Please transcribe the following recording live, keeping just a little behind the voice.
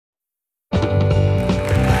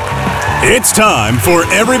It's time for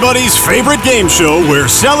everybody's favorite game show where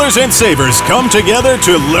sellers and savers come together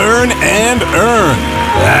to learn and earn.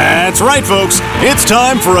 That's right, folks. It's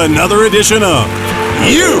time for another edition of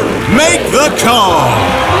You Make the Call.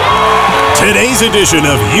 Today's edition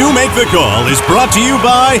of You Make the Call is brought to you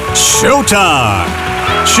by Showtime.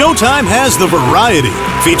 Showtime has the variety,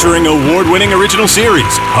 featuring award-winning original series,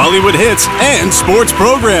 Hollywood hits, and sports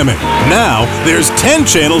programming. Now, there's 10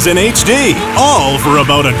 channels in HD, all for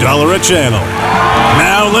about $1 a channel.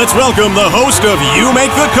 Now, let's welcome the host of You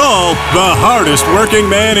Make the Call, the hardest working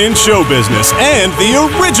man in show business, and the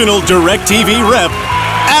original DirecTV rep,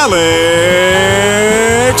 Alex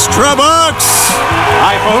Trebux.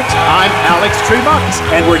 Hi, folks. I'm Alex Trebux,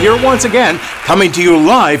 and we're here once again, coming to you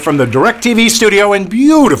live from the DirecTV studio in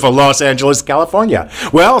beautiful Los Angeles, California.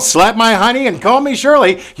 Well, slap my honey and call me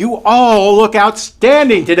Shirley. You all look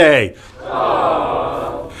outstanding today.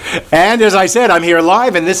 Aww. And as I said, I'm here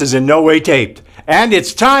live, and this is in no way taped. And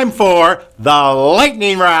it's time for the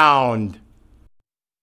lightning round.